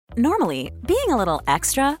Normally, being a little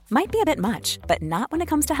extra might be a bit much, but not when it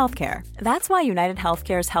comes to healthcare. That's why United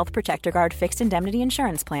Healthcare's Health Protector Guard fixed indemnity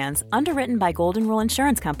insurance plans, underwritten by Golden Rule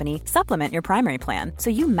Insurance Company, supplement your primary plan so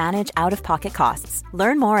you manage out-of-pocket costs.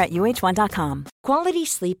 Learn more at uh1.com. Quality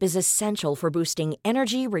sleep is essential for boosting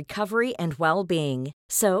energy, recovery, and well-being.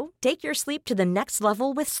 So, take your sleep to the next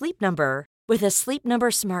level with Sleep Number. With a Sleep Number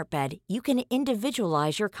smart bed, you can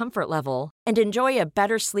individualize your comfort level and enjoy a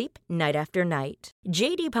better sleep night after night.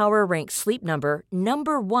 J.D. Power ranks Sleep Number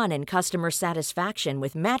number 1 in customer satisfaction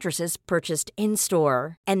with mattresses purchased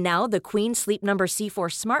in-store. And now the Queen Sleep Number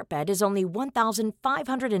C4 smart bed is only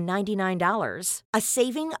 $1,599, a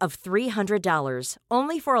saving of $300,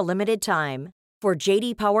 only for a limited time. For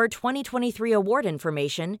J.D. Power 2023 award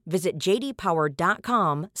information, visit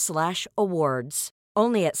jdpower.com/awards.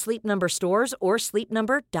 Only at Sleep Number stores or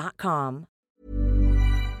sleepnumber.com.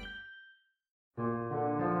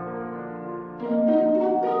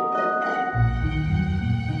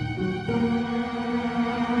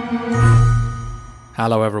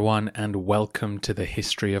 Hello everyone, and welcome to the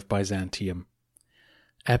History of Byzantium.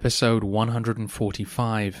 Episode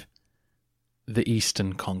 145, The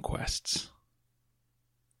Eastern Conquests.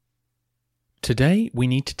 Today, we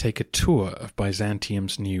need to take a tour of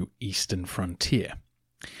Byzantium's new eastern frontier.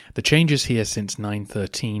 The changes here since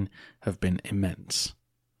 913 have been immense.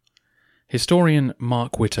 Historian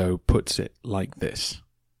Mark Whitto puts it like this.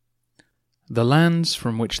 The lands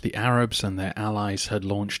from which the Arabs and their allies had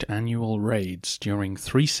launched annual raids during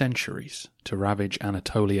 3 centuries to ravage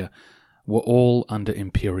Anatolia were all under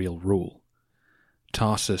imperial rule.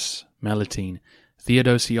 Tarsus, Melitene,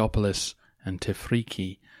 Theodosiopolis, and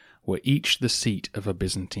Tifriki were each the seat of a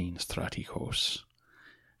Byzantine strategos.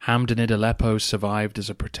 Hamdanid Aleppo survived as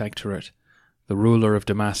a protectorate, the ruler of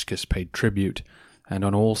Damascus paid tribute, and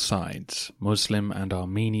on all sides Muslim and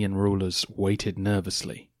Armenian rulers waited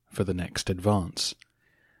nervously for the next advance.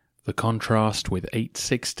 The contrast with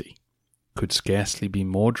 860 could scarcely be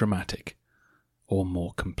more dramatic or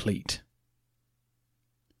more complete.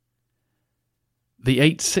 The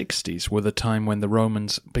 860s were the time when the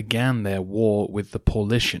Romans began their war with the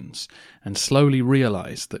Paulicians and slowly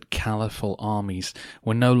realized that caliphal armies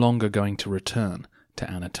were no longer going to return to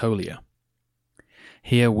Anatolia.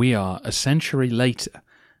 Here we are a century later,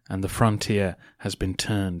 and the frontier has been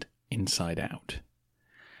turned inside out.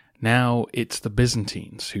 Now it's the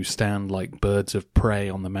Byzantines who stand like birds of prey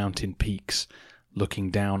on the mountain peaks,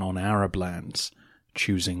 looking down on Arab lands,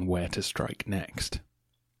 choosing where to strike next.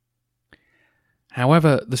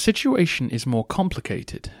 However, the situation is more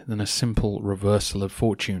complicated than a simple reversal of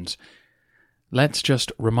fortunes. Let's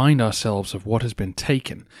just remind ourselves of what has been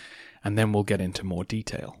taken, and then we'll get into more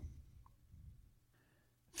detail.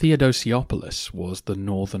 Theodosiopolis was the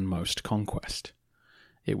northernmost conquest.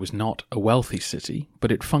 It was not a wealthy city,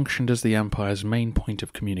 but it functioned as the empire's main point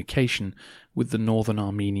of communication with the northern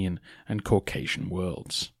Armenian and Caucasian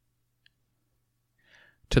worlds.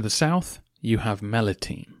 To the south, you have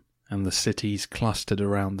Melitene, and the cities clustered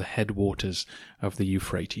around the headwaters of the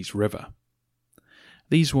Euphrates River.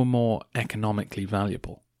 These were more economically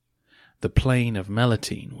valuable. The plain of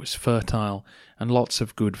Melitene was fertile, and lots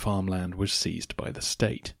of good farmland was seized by the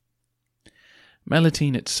state.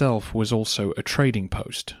 Melitene itself was also a trading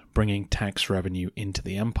post, bringing tax revenue into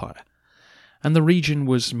the empire, and the region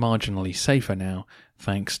was marginally safer now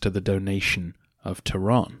thanks to the donation of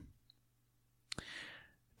Tehran.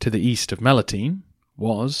 To the east of Melitene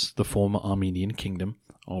was the former Armenian kingdom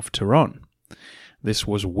of Tehran. This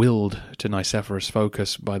was willed to Nicephorus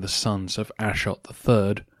Phocas by the sons of Ashot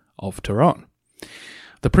III of Tehran.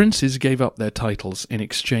 The princes gave up their titles in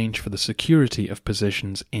exchange for the security of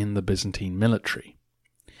positions in the Byzantine military.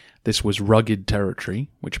 This was rugged territory,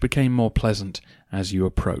 which became more pleasant as you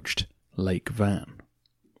approached Lake Van.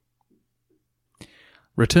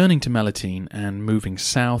 Returning to Melitene and moving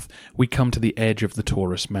south, we come to the edge of the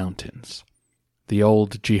Taurus Mountains. The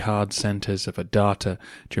old jihad centres of Adata,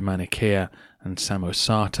 Germanicea, and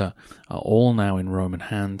Samosata are all now in Roman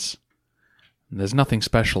hands. There's nothing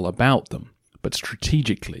special about them, but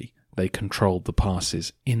strategically they controlled the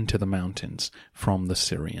passes into the mountains from the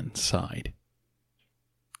Syrian side.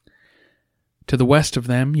 To the west of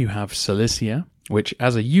them you have Cilicia, which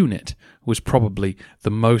as a unit was probably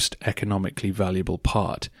the most economically valuable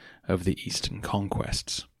part of the Eastern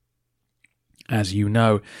conquests. As you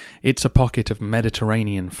know, it's a pocket of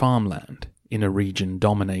Mediterranean farmland in a region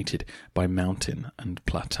dominated by mountain and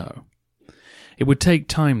plateau. It would take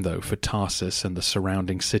time, though, for Tarsus and the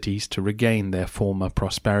surrounding cities to regain their former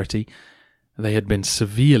prosperity. They had been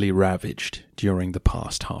severely ravaged during the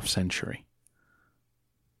past half-century.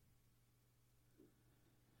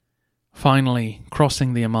 Finally,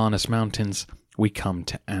 crossing the Amarnas Mountains, we come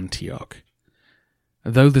to Antioch.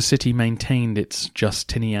 Though the city maintained its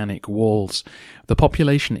Justinianic walls, the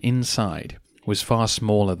population inside was far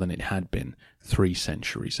smaller than it had been 3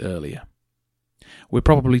 centuries earlier. We're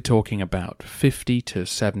probably talking about 50 to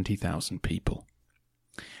 70,000 people.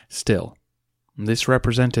 Still, this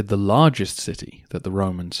represented the largest city that the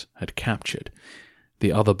Romans had captured.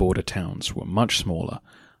 The other border towns were much smaller,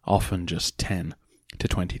 often just 10 to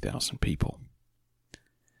 20,000 people.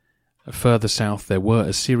 Further south, there were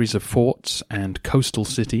a series of forts and coastal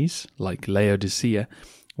cities, like Laodicea,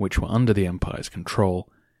 which were under the empire's control,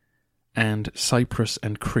 and Cyprus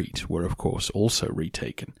and Crete were, of course, also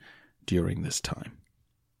retaken during this time.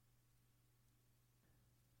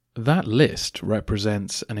 That list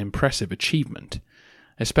represents an impressive achievement,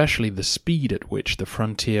 especially the speed at which the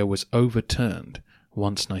frontier was overturned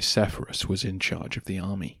once Nicephorus was in charge of the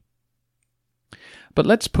army. But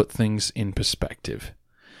let's put things in perspective.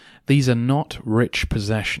 These are not rich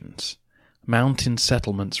possessions. Mountain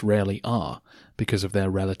settlements rarely are because of their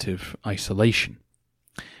relative isolation,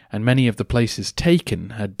 and many of the places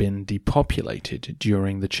taken had been depopulated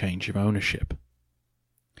during the change of ownership.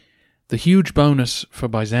 The huge bonus for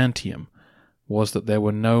Byzantium was that there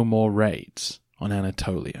were no more raids on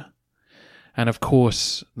Anatolia, and of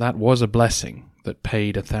course that was a blessing that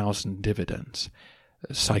paid 1,000 dividends,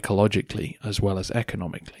 psychologically as well as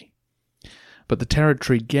economically. But the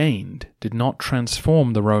territory gained did not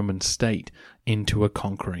transform the Roman state into a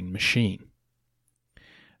conquering machine.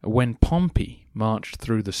 When Pompey marched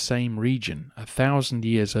through the same region 1,000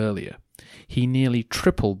 years earlier, he nearly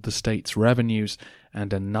tripled the state's revenues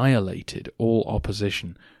and annihilated all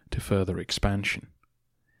opposition to further expansion.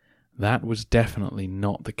 That was definitely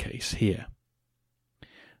not the case here.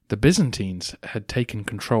 The Byzantines had taken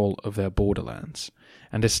control of their borderlands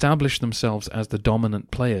and established themselves as the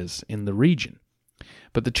dominant players in the region,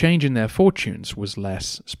 but the change in their fortunes was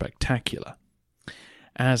less spectacular.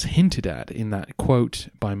 As hinted at in that quote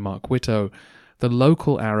by Mark Whitto, the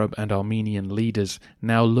local Arab and Armenian leaders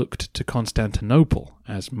now looked to Constantinople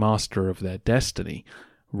as master of their destiny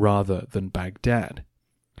rather than Baghdad.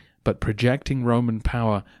 But projecting Roman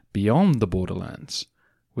power beyond the borderlands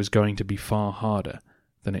was going to be far harder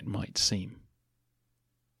than it might seem.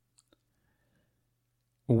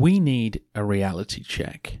 We need a reality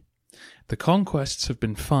check. The conquests have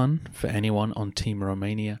been fun for anyone on Team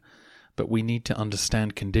Romania, but we need to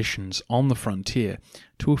understand conditions on the frontier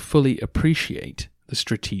to fully appreciate the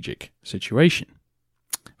strategic situation.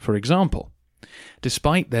 For example,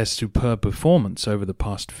 despite their superb performance over the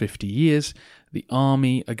past 50 years, the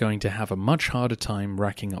army are going to have a much harder time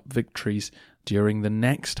racking up victories during the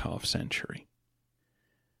next half-century.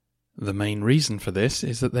 The main reason for this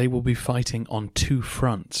is that they will be fighting on 2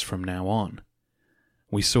 fronts from now on.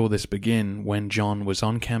 We saw this begin when John was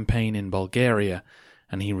on campaign in Bulgaria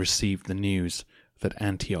and he received the news that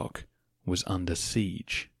Antioch was under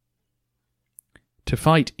siege. To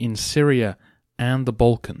fight in Syria and the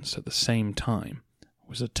Balkans at the same time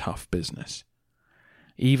was a tough business.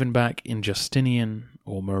 Even back in Justinian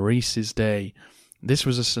or Maurice's day, this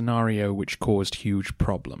was a scenario which caused huge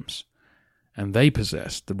problems, and they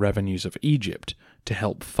possessed the revenues of Egypt to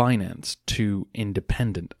help finance 2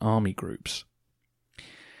 independent army groups.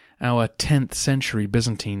 Our 10th century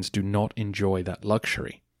Byzantines do not enjoy that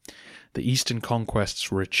luxury. The eastern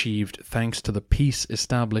conquests were achieved thanks to the peace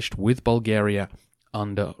established with Bulgaria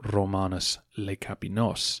under Romanus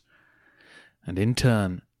Lekapinos, and in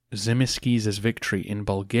turn, Tzimiskes' victory in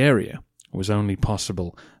Bulgaria was only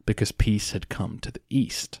possible because peace had come to the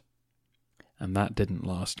east, and that didn't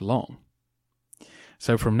last long.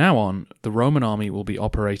 So from now on, the Roman army will be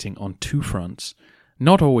operating on 2 fronts,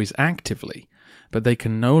 not always actively, but they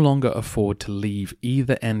can no longer afford to leave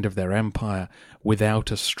either end of their empire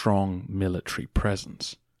without a strong military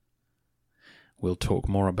presence. We'll talk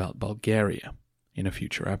more about Bulgaria in a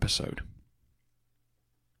future episode.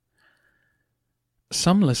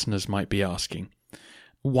 Some listeners might be asking,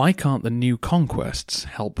 why can't the new conquests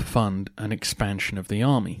help fund an expansion of the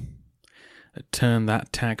army? Turn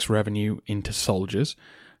that tax revenue into soldiers,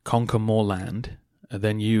 conquer more land, and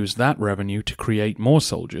then use that revenue to create more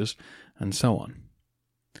soldiers, and so on.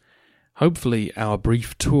 Hopefully, our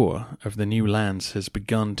brief tour of the new lands has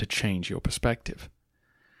begun to change your perspective.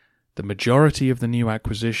 The majority of the new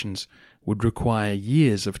acquisitions would require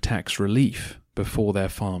years of tax relief before their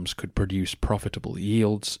farms could produce profitable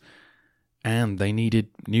yields, and they needed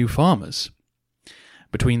new farmers.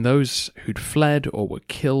 Between those who'd fled or were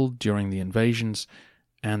killed during the invasions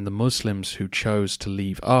and the Muslims who chose to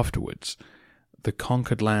leave afterwards, the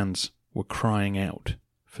conquered lands were crying out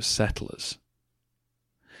for settlers.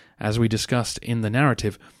 As we discussed in the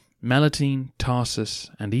narrative, Melitene,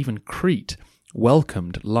 Tarsus, and even Crete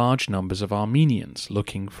welcomed large numbers of Armenians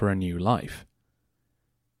looking for a new life.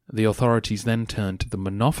 The authorities then turned to the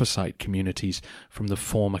Monophysite communities from the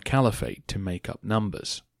former caliphate to make up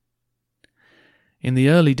numbers. In the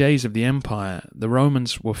early days of the empire, the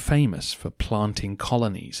Romans were famous for planting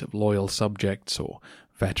colonies of loyal subjects or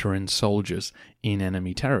veteran soldiers in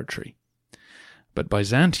enemy territory. But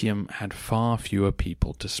Byzantium had far fewer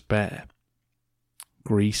people to spare.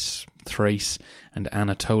 Greece, Thrace, and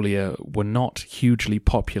Anatolia were not hugely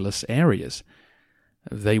populous areas.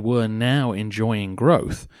 They were now enjoying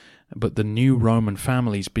growth, but the new Roman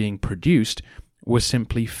families being produced were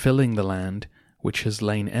simply filling the land which has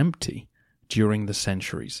lain empty during the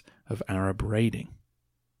centuries of Arab raiding.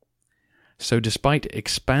 So despite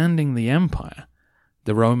expanding the empire,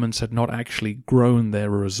 the Romans had not actually grown their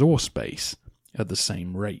resource base at the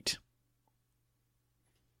same rate.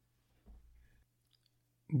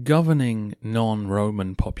 Governing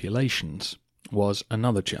non-Roman populations was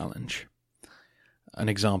another challenge. An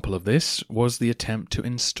example of this was the attempt to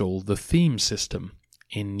install the theme system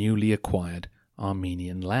in newly acquired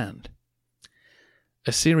Armenian land.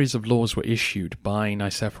 A series of laws were issued by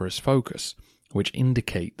Nicephorus Phocas, which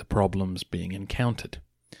indicate the problems being encountered.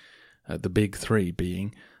 The big three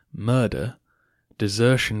being murder,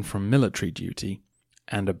 desertion from military duty,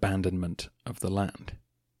 and abandonment of the land.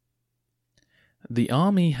 The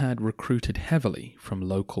army had recruited heavily from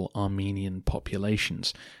local Armenian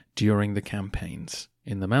populations during the campaigns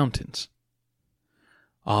in the mountains.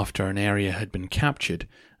 After an area had been captured,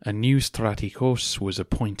 a new strategos was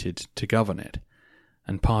appointed to govern it,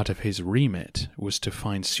 and part of his remit was to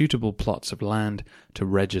find suitable plots of land to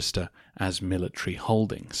register as military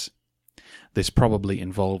holdings. This probably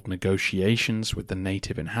involved negotiations with the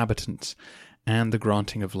native inhabitants and the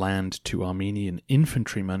granting of land to Armenian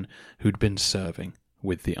infantrymen who'd been serving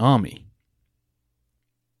with the army.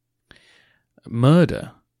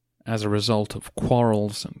 Murder, as a result of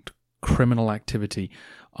quarrels and criminal activity,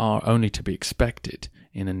 are only to be expected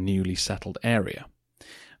in a newly settled area.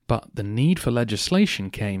 But the need for legislation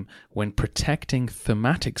came when protecting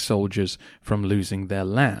thematic soldiers from losing their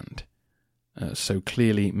land. So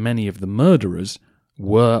clearly many of the murderers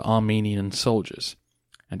were Armenian soldiers,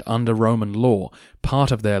 and under Roman law,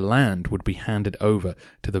 part of their land would be handed over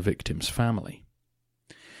to the victim's family.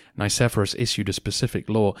 Nicephorus issued a specific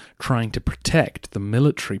law trying to protect the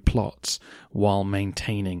military plots while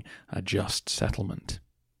maintaining a just settlement.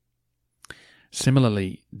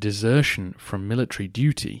 Similarly, desertion from military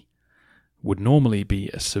duty would normally be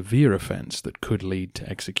a severe offence that could lead to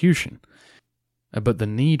execution, but the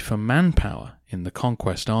need for manpower in the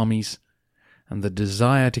conquest armies and the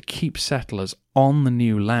desire to keep settlers on the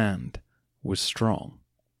new land was strong.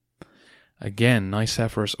 Again,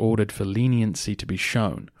 Nicephorus ordered for leniency to be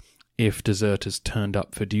shown if deserters turned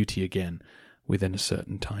up for duty again within a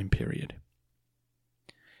certain time period.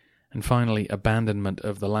 And finally, abandonment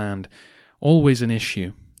of the land, always an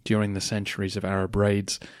issue during the centuries of Arab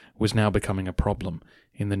raids, was now becoming a problem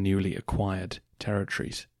in the newly acquired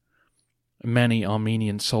territories. Many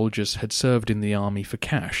Armenian soldiers had served in the army for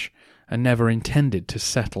cash and never intended to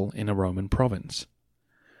settle in a Roman province.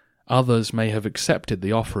 Others may have accepted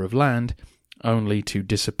the offer of land only to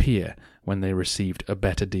disappear when they received a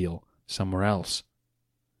better deal somewhere else.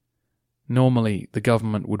 Normally, the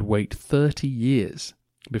government would wait 30 years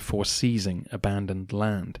before seizing abandoned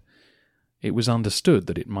land. It was understood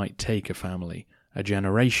that it might take a family a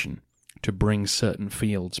generation to bring certain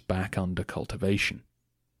fields back under cultivation.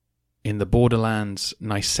 In the borderlands,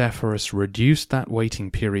 Nicephorus reduced that waiting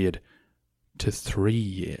period to 3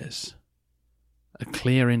 years, a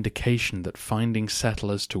clear indication that finding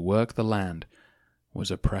settlers to work the land was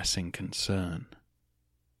a pressing concern.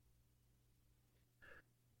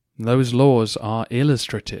 Those laws are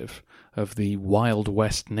illustrative of the Wild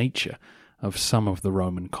West nature of some of the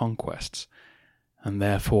Roman conquests, and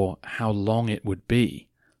therefore how long it would be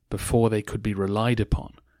before they could be relied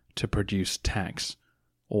upon to produce tax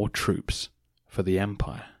or troops for the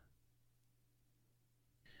empire.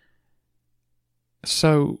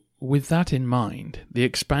 So, with that in mind, the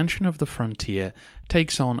expansion of the frontier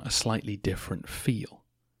takes on a slightly different feel.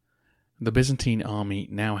 The Byzantine army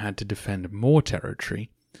now had to defend more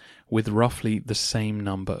territory with roughly the same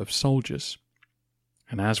number of soldiers.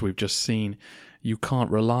 And as we've just seen, you can't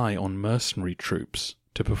rely on mercenary troops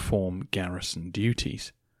to perform garrison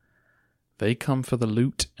duties. They come for the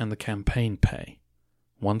loot and the campaign pay.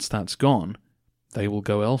 Once that's gone, they will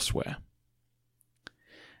go elsewhere.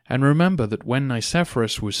 And remember that when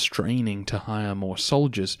Nicephorus was straining to hire more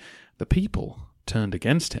soldiers, the people turned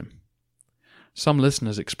against him. Some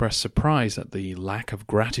listeners express surprise at the lack of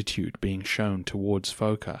gratitude being shown towards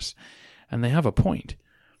Phocas, and they have a point.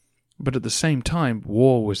 But at the same time,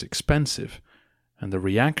 war was expensive, and the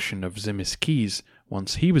reaction of Tzimiskes,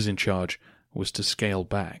 once he was in charge, was to scale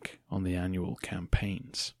back on the annual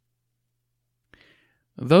campaigns.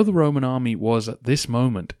 Though the Roman army was at this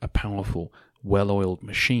moment a powerful, well-oiled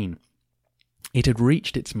machine, it had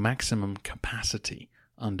reached its maximum capacity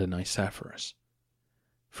under Nicephorus.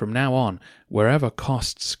 From now on, wherever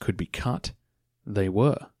costs could be cut, they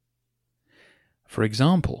were. For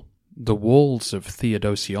example, the walls of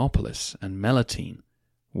Theodosiopolis and Melitene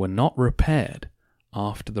were not repaired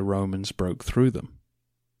after the Romans broke through them.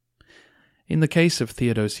 In the case of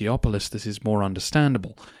Theodosiopolis, this is more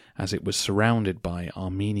understandable, as it was surrounded by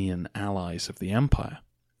Armenian allies of the empire.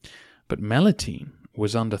 But Melitene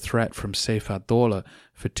was under threat from Seyf-ad-Dawla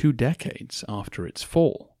for 2 decades after its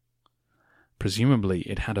fall. Presumably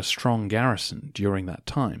it had a strong garrison during that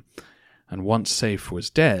time, and once Seyf was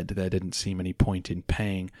dead, there didn't seem any point in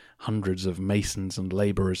paying hundreds of masons and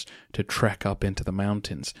labourers to trek up into the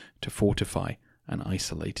mountains to fortify an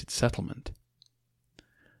isolated settlement.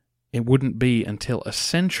 It wouldn't be until a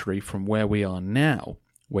century from where we are now,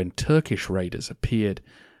 when Turkish raiders appeared,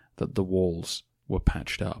 that the walls were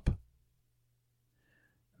patched up.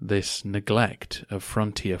 This neglect of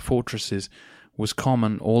frontier fortresses was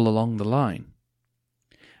common all along the line.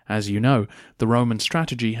 As you know, the Roman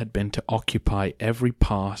strategy had been to occupy every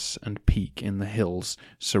pass and peak in the hills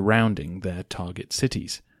surrounding their target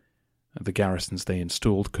cities. The garrisons they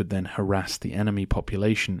installed could then harass the enemy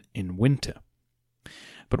population in winter.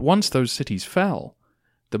 But once those cities fell,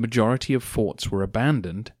 the majority of forts were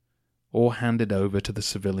abandoned or handed over to the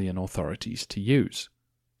civilian authorities to use.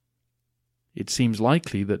 It seems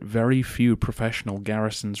likely that very few professional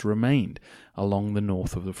garrisons remained along the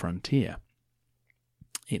north of the frontier.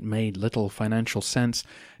 It made little financial sense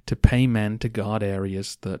to pay men to guard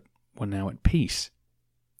areas that were now at peace.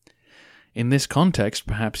 In this context,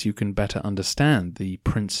 perhaps you can better understand the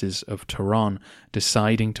princes of Turan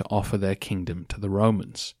deciding to offer their kingdom to the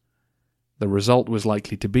Romans. The result was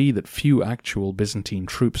likely to be that few actual Byzantine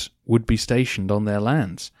troops would be stationed on their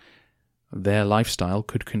lands. Their lifestyle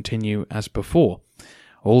could continue as before.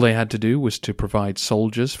 All they had to do was to provide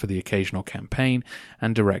soldiers for the occasional campaign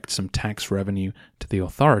and direct some tax revenue to the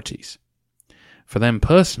authorities. For them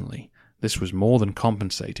personally, this was more than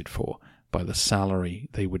compensated for by the salary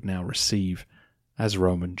they would now receive as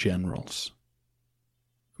Roman generals.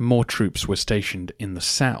 More troops were stationed in the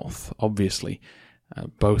south, obviously.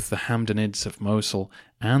 Both the Hamdanids of Mosul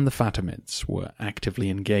and the Fatimids were actively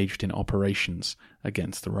engaged in operations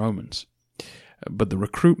against the Romans. But the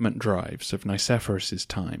recruitment drives of Nicephorus's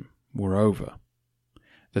time were over.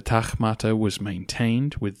 The Tachmata was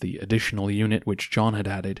maintained with the additional unit which John had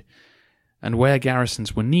added, and where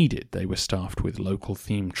garrisons were needed they were staffed with local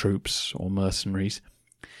themed troops or mercenaries,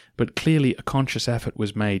 but clearly a conscious effort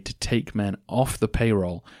was made to take men off the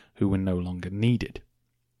payroll who were no longer needed.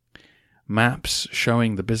 Maps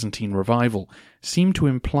showing the Byzantine revival seem to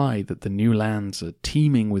imply that the new lands are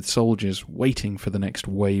teeming with soldiers waiting for the next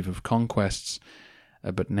wave of conquests,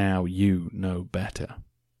 but now you know better.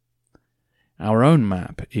 Our own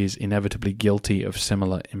map is inevitably guilty of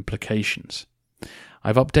similar implications.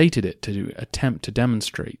 I've updated it to attempt to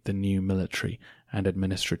demonstrate the new military and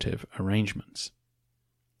administrative arrangements.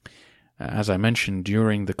 As I mentioned,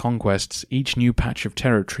 during the conquests, each new patch of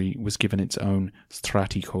territory was given its own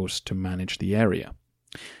strategos to manage the area.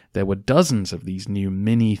 There were dozens of these new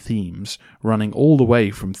mini-themes running all the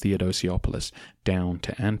way from Theodosiopolis down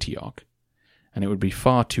to Antioch, and it would be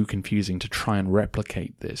far too confusing to try and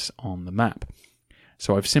replicate this on the map.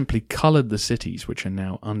 So I've simply coloured the cities which are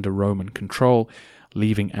now under Roman control,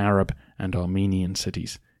 leaving Arab and Armenian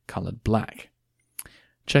cities coloured black.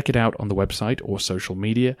 Check it out on the website or social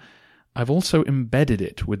media. I've also embedded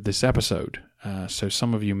it with this episode, so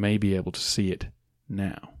some of you may be able to see it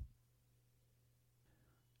now.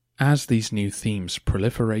 As these new themes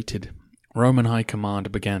proliferated, Roman High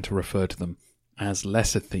Command began to refer to them as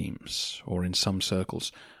lesser themes, or in some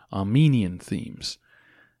circles, Armenian themes.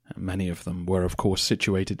 Many of them were, of course,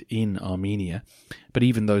 situated in Armenia, but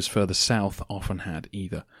even those further south often had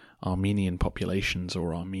either Armenian populations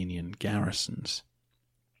or Armenian garrisons.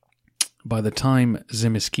 By the time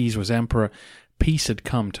Tzimiskes was emperor, peace had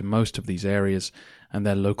come to most of these areas, and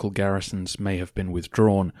their local garrisons may have been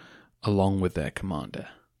withdrawn, along with their commander.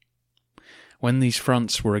 When these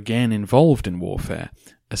fronts were again involved in warfare,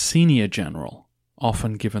 a senior general,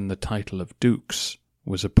 often given the title of dux,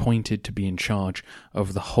 was appointed to be in charge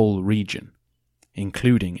of the whole region,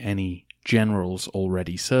 including any generals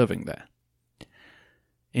already serving there.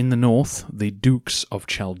 In the north, the Dukes of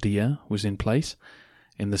Chaldea was in place.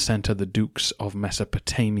 In the center, the Dukes of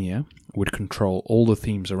Mesopotamia would control all the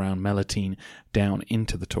themes around Melitene down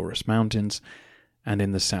into the Taurus Mountains, and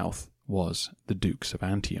in the south was the Dukes of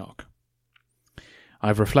Antioch.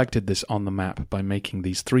 I've reflected this on the map by making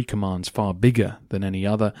these three commands far bigger than any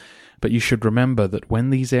other, but you should remember that when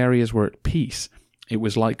these areas were at peace, it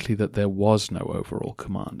was likely that there was no overall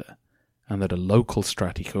commander, and that a local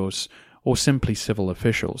strategos, or simply civil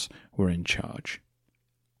officials, were in charge.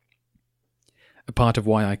 A part of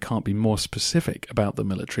why I can't be more specific about the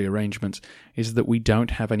military arrangements is that we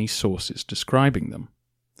don't have any sources describing them.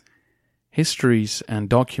 Histories and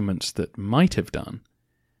documents that might have done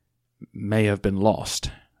may have been lost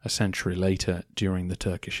a century later during the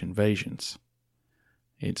Turkish invasions.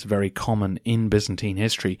 It's very common in Byzantine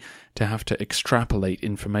history to have to extrapolate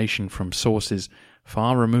information from sources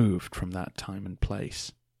far removed from that time and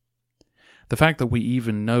place. The fact that we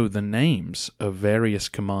even know the names of various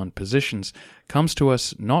command positions comes to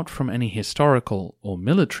us not from any historical or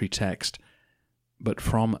military text, but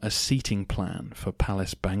from a seating plan for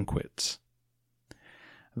palace banquets.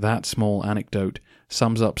 That small anecdote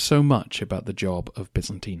sums up so much about the job of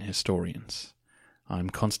Byzantine historians. I'm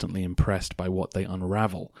constantly impressed by what they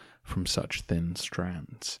unravel from such thin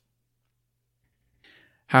strands.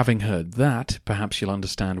 Having heard that, perhaps you'll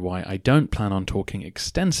understand why I don't plan on talking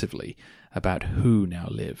extensively about who now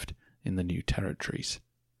lived in the new territories.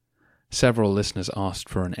 Several listeners asked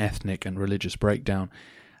for an ethnic and religious breakdown.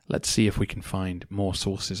 Let's see if we can find more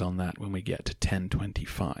sources on that when we get to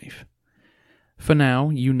 1025. For now,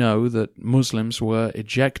 you know that Muslims were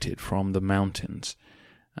ejected from the mountains,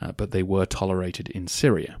 but they were tolerated in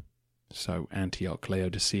Syria, so Antioch,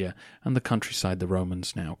 Laodicea, and the countryside the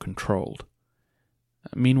Romans now controlled.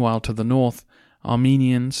 Meanwhile, to the north,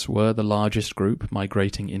 Armenians were the largest group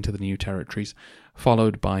migrating into the new territories,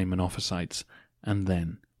 followed by Monophysites and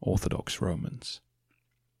then Orthodox Romans.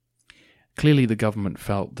 Clearly, the government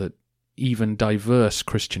felt that even diverse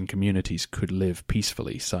Christian communities could live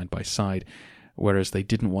peacefully side by side, whereas they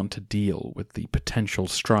didn't want to deal with the potential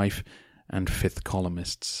strife and fifth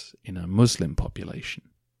columnists in a Muslim population.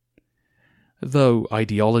 Though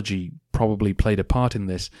ideology probably played a part in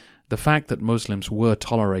this, the fact that Muslims were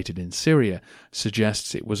tolerated in Syria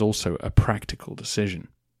suggests it was also a practical decision.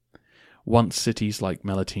 Once cities like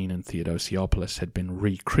Melitene and Theodosiopolis had been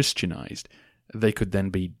re-Christianized, they could then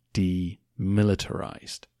be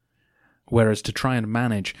demilitarized. Whereas to try and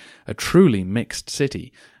manage a truly mixed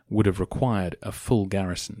city would have required a full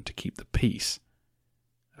garrison to keep the peace.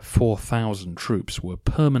 4,000 troops were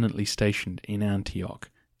permanently stationed in Antioch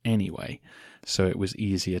anyway, so it was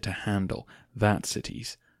easier to handle that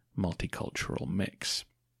city's multicultural mix.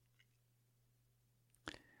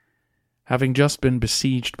 Having just been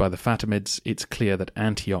besieged by the Fatimids, it's clear that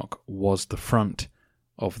Antioch was the front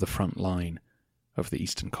of the front line of the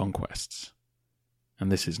Eastern conquests.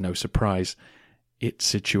 And this is no surprise. It's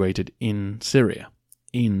situated in Syria,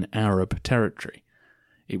 in Arab territory.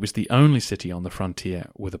 It was the only city on the frontier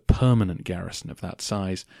with a permanent garrison of that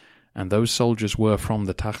size, and those soldiers were from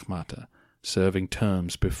the Tahmata, serving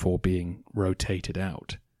terms before being rotated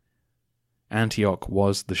out. Antioch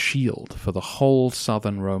was the shield for the whole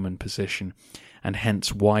southern Roman position, and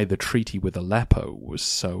hence why the treaty with Aleppo was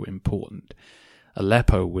so important.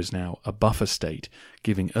 Aleppo was now a buffer state,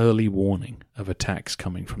 giving early warning of attacks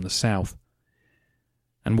coming from the south.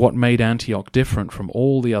 And what made Antioch different from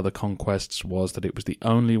all the other conquests was that it was the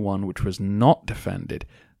only one which was not defended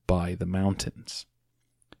by the mountains.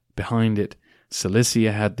 Behind it,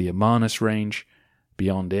 Cilicia had the Amanus range,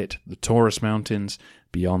 beyond it, the Taurus mountains,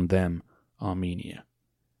 beyond them, Armenia.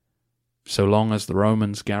 So long as the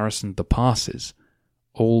Romans garrisoned the passes,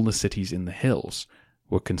 all the cities in the hills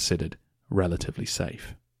were considered relatively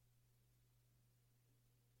safe.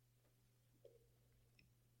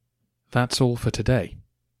 That's all for today.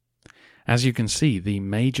 As you can see, the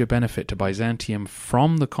major benefit to Byzantium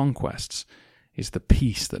from the conquests is the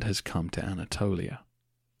peace that has come to Anatolia.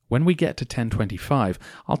 When we get to 1025,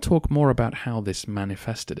 I'll talk more about how this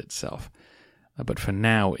manifested itself. But for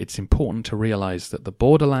now, it's important to realize that the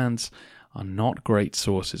borderlands are not great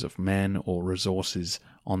sources of men or resources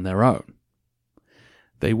on their own.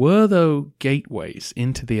 They were, though, gateways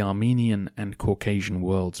into the Armenian and Caucasian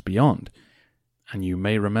worlds beyond, and you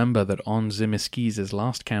may remember that on Tzimiskes'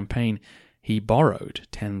 last campaign he borrowed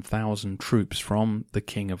 10,000 troops from the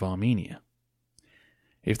king of Armenia.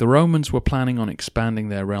 If the Romans were planning on expanding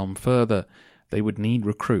their realm further, they would need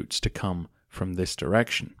recruits to come from this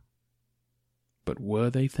direction. But were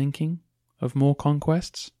they thinking of more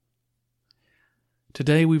conquests?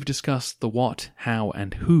 Today we've discussed the what, how,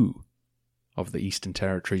 and who of the Eastern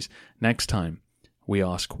Territories. Next time, we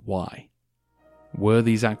ask why. Were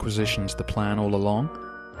these acquisitions the plan all along,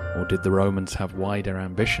 or did the Romans have wider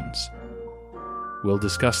ambitions? We'll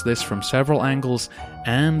discuss this from several angles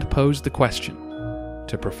and pose the question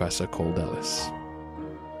to Professor Caldellis.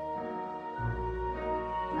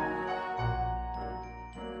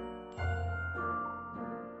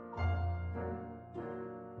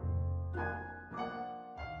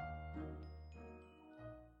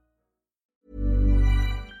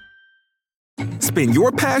 Spin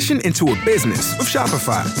your passion into a business with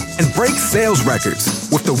Shopify and break sales records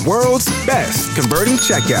with the world's best converting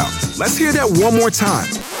checkout. Let's hear that one more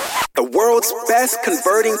time. The world's best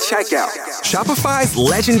converting checkout. Shopify's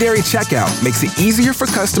legendary checkout makes it easier for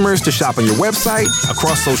customers to shop on your website,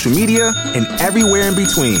 across social media, and everywhere in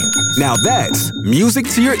between. Now that's music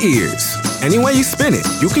to your ears. Any way you spin it,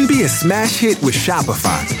 you can be a smash hit with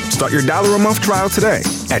Shopify. Start your $1 a month trial today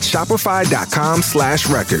at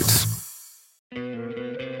shopify.com/records.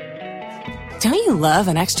 Don't you love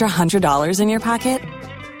an extra $100 in your pocket?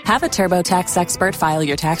 Have a TurboTax expert file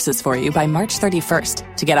your taxes for you by March 31st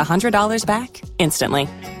to get $100 back instantly.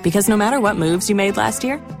 Because no matter what moves you made last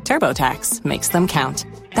year, TurboTax makes them count.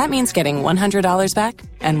 That means getting $100 back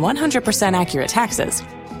and 100% accurate taxes,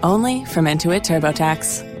 only from Intuit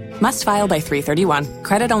TurboTax. Must file by 3/31.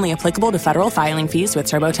 Credit only applicable to federal filing fees with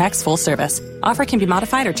TurboTax full service. Offer can be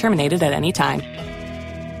modified or terminated at any time.